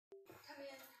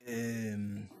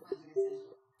Um,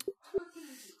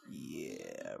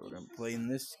 yeah, we're gonna play in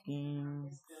this game.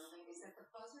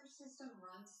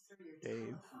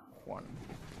 Dave 1.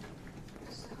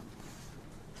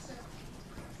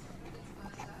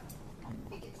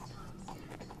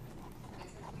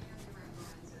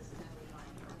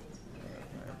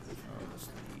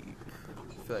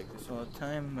 I feel like this all the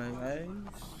time, my eyes.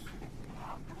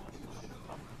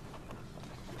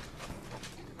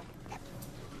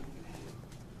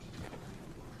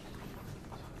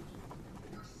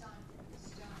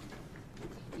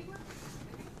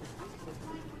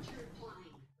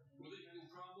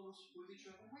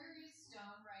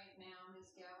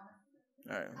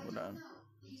 Alright, hold on.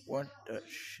 What the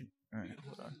shit? Alright,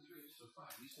 hold on.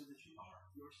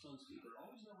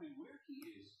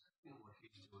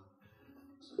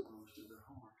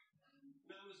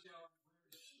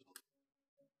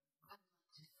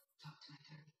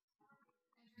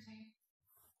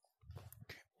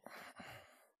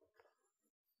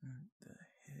 What the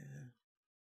hell?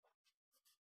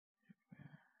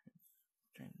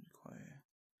 Trying to be quiet.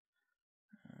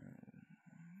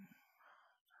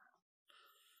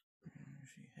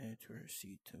 She headed to her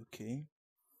seat. Okay.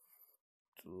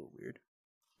 It's a little weird.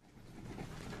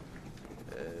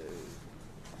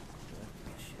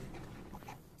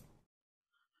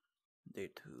 Day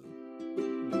 2.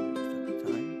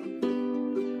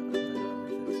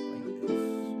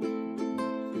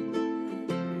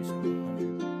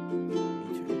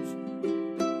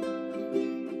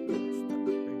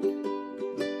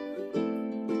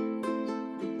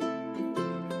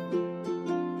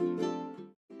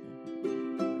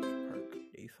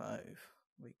 Day 5.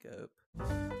 Wake up.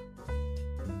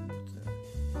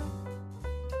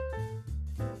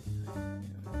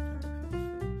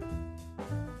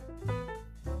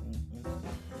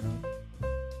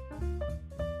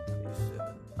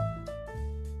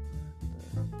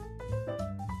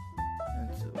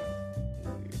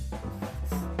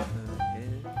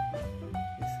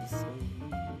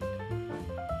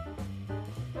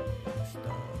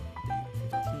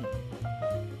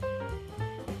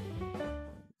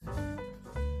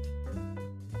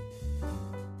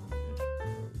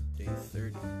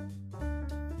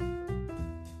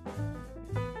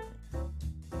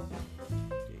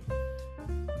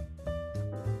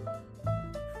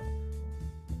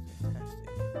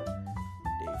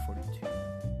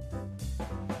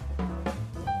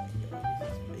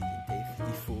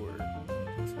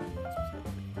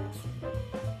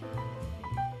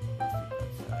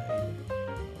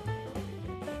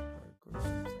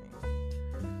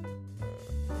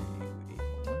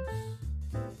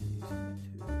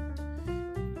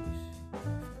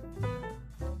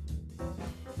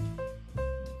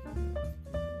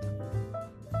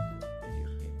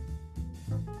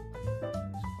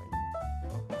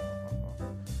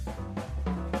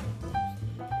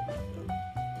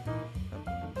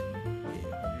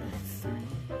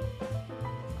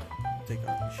 Take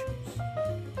off my shoes.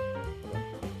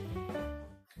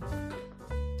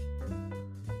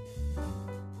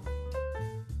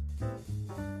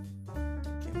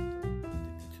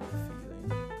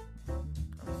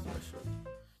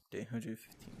 Day 115.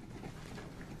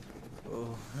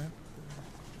 Oh, huh?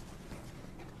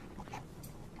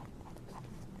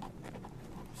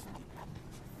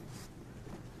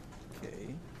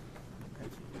 Okay.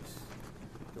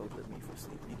 Don't let me for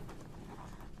sleeping.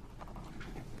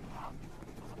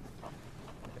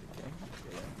 Okay,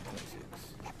 26.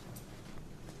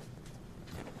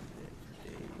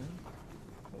 Today.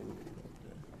 Oh,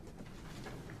 today.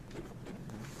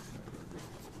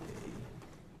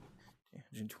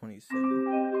 127.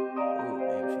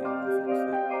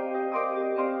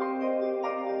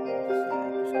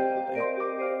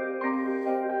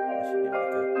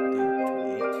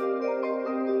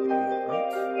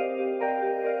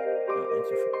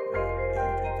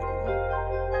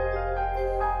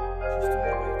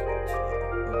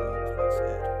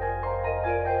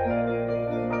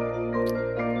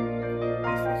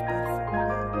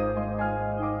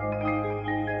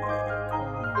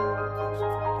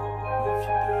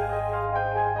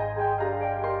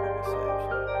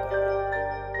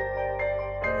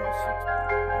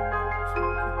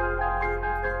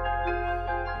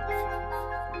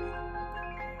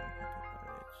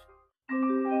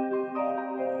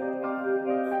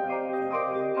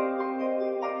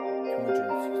 Oh,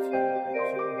 damn, she's gonna fall asleep.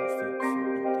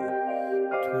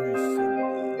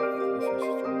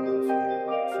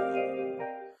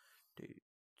 Day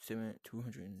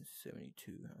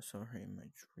 272. I saw her in my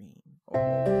dream. Oh.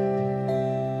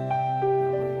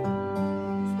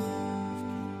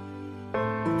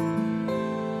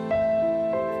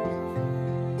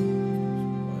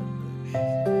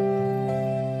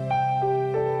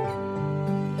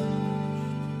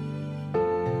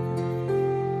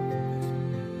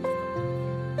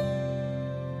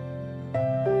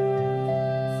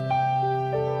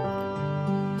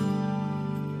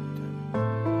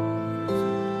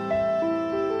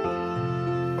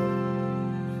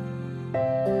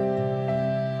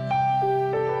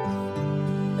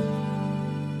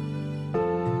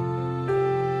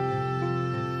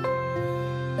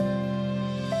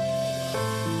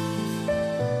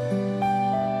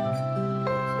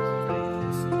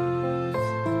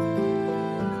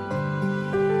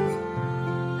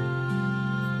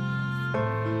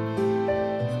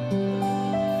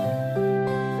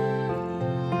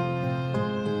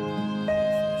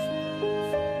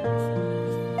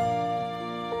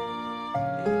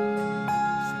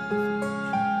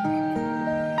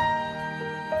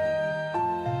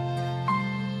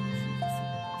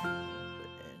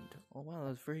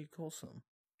 very wholesome.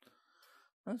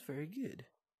 That's very good.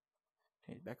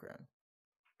 Change background.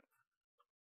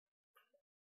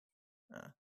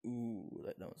 Ooh,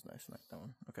 that was nice. Like that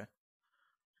one. Okay.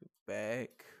 So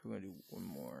back. We're gonna do one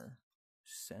more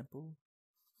sample.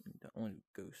 I want to do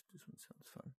ghost. This one sounds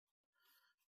fun.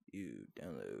 You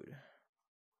download.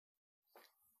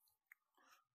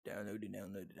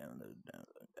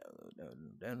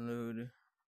 Download.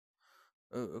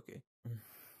 Oh, okay.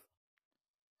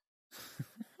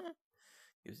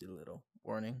 Gives you a little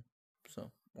warning.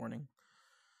 So, warning.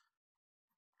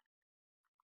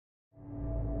 It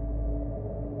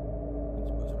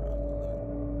was around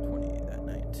 11:20 that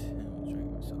night. I was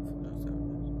drinking myself. I was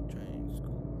trying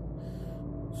school.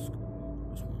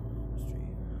 Was one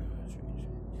street. Strange.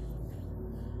 It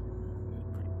was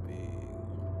pretty big.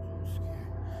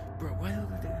 Scared. Bro, why do they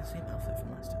look like they had the same outfit from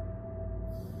last time?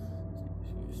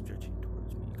 She was stretching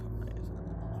towards me. Caught my eyes on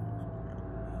it.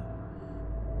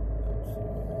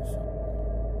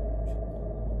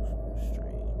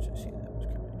 Strange. I see that was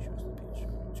coming. She was looking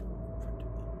straight in front of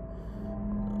me.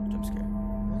 Jump scare.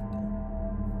 What the?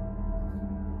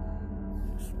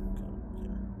 Just come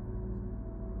there.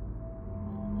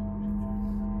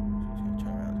 She's gonna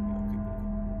turn around and be all creepy.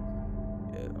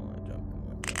 Yeah, I wanna jump.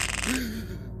 Holy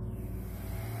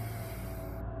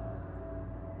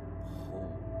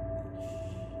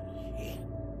shit.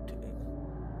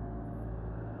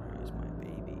 Where's my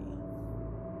baby?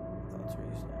 Thoughts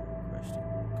race now. Question.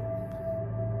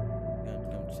 Gulp.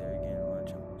 Jump scare again.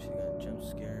 She got a jump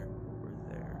scare over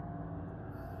there.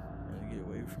 And to get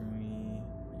away from me.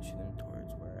 And she went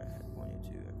towards where I had pointed to.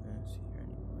 I couldn't see her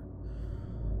anymore.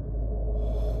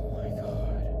 Oh my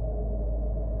god.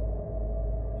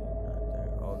 Not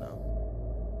there. Oh no.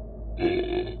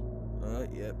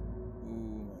 Yep.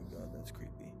 Oh my god, that's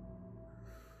creepy.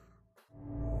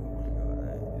 Oh my god,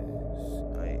 that is.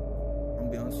 I'm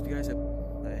gonna be honest with you guys, I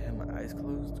had my eyes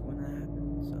closed when that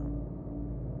happened, so.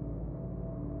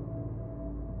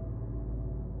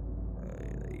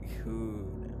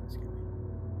 Ooh, damn, that scared me.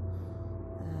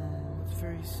 Oh, it's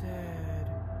very sad.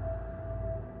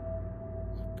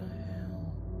 What the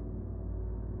hell?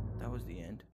 That was the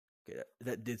end. Okay,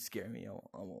 that did scare me. I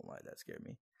won't lie, that scared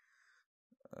me.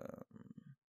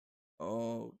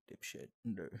 Oh, dipshit.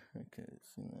 No, I could have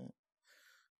seen that.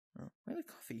 Oh, where's the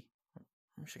coffee? I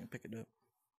wish I can pick it up.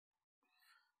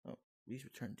 Oh, please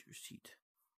return to your seat.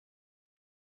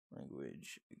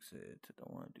 Language, exit. I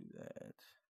don't want to do that.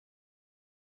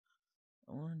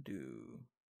 I want to do.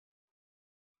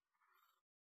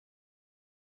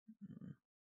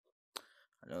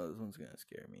 I know this one's gonna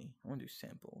scare me. I want to do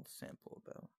sample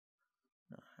about.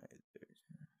 Not hide. There's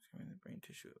scaring the brain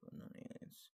tissue of unknown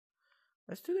aliens.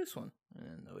 Let's do this one. And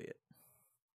then oh yeah.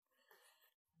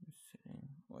 Setting.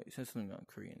 Wait, it says something on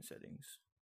Korean settings.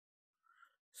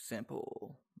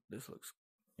 Sample. This looks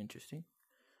interesting.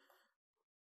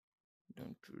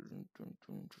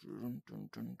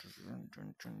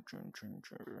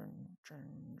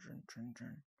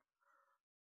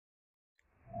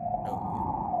 Oh,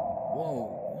 whoa!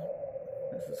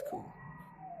 This is cool.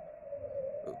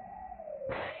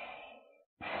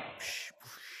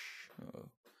 Oh.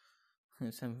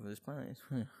 Some of his plans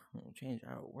will change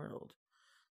our world.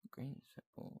 Green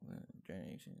sample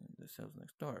generation. The cells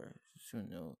next door soon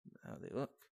know how they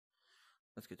look.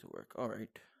 Let's get to work. All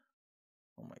right.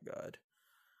 Oh my god,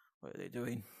 what are they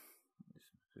doing?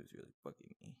 This is really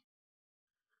bugging me.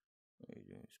 What are you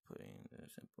doing? Is putting the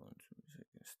sample into so I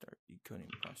can start decoding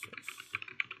process.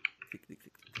 Click, click,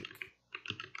 click, click, click.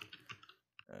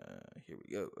 Here we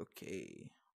go. Okay.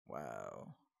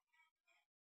 Wow.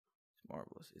 It's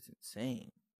marvelous. It's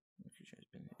insane. The creature has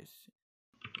been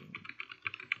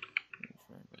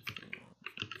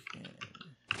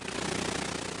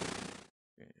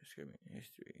describing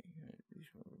history. These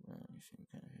were wrong. You seem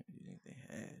kind of you think they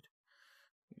had.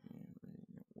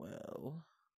 Well,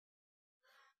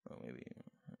 maybe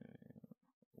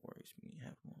worries me.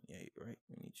 Have one. Yeah, you're right.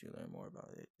 We need to learn more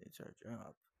about it. It's our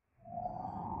job.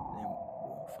 And then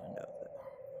we'll find out that.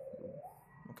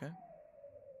 Okay.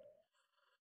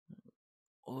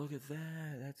 Oh, look at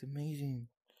that. That's amazing.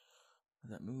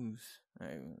 That moves.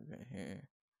 Alright, right here.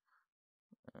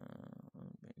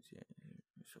 Yeah,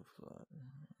 so flawed.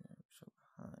 So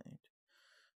behind.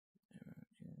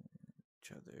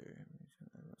 Each other.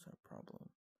 That was our problem.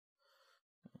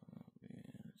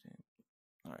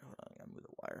 Alright, hold on. I gotta move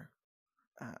the wire.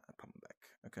 I put them back.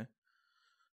 Okay.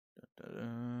 Okay.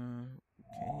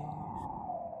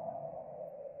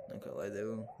 Not gonna lie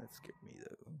though, that scared me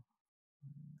though.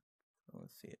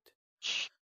 Let's see it.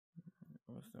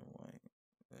 What's the white?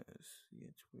 See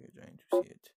it. We're trying to see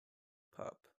it.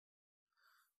 Pop.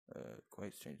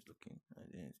 quite strange looking. I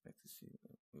didn't expect to see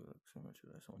them look so much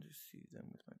of this. I want to see them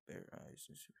with my bare eyes.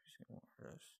 This won't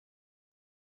hurt us.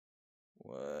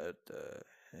 What the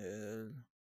hell?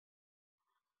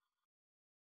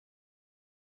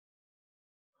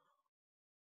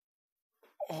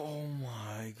 Oh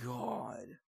my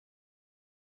god.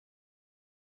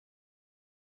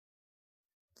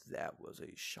 That was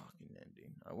a shocking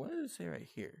ending. I wanted to say right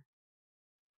here,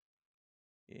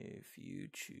 if you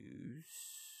choose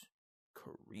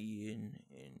Korean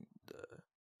in the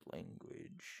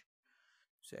language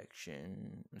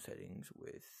section settings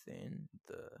within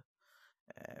the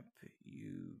app,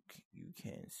 you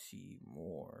can see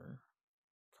more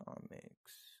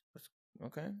comics.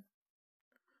 Okay.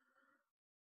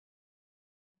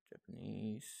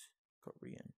 Japanese,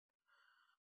 Korean.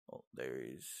 Oh,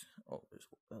 there's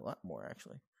a lot more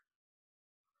actually.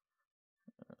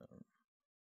 Um,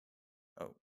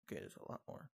 oh, okay, there's a lot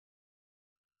more.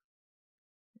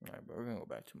 All right, but we're gonna go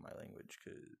back to my language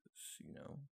because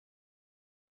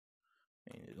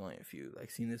I mean, there's only a few. Like,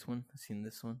 seen this one, seen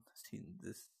this one, seen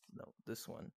this. No, this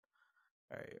one.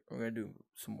 All right, we're gonna do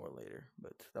some more later,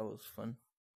 but that was fun.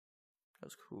 That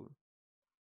was cool.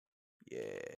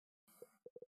 Yeah.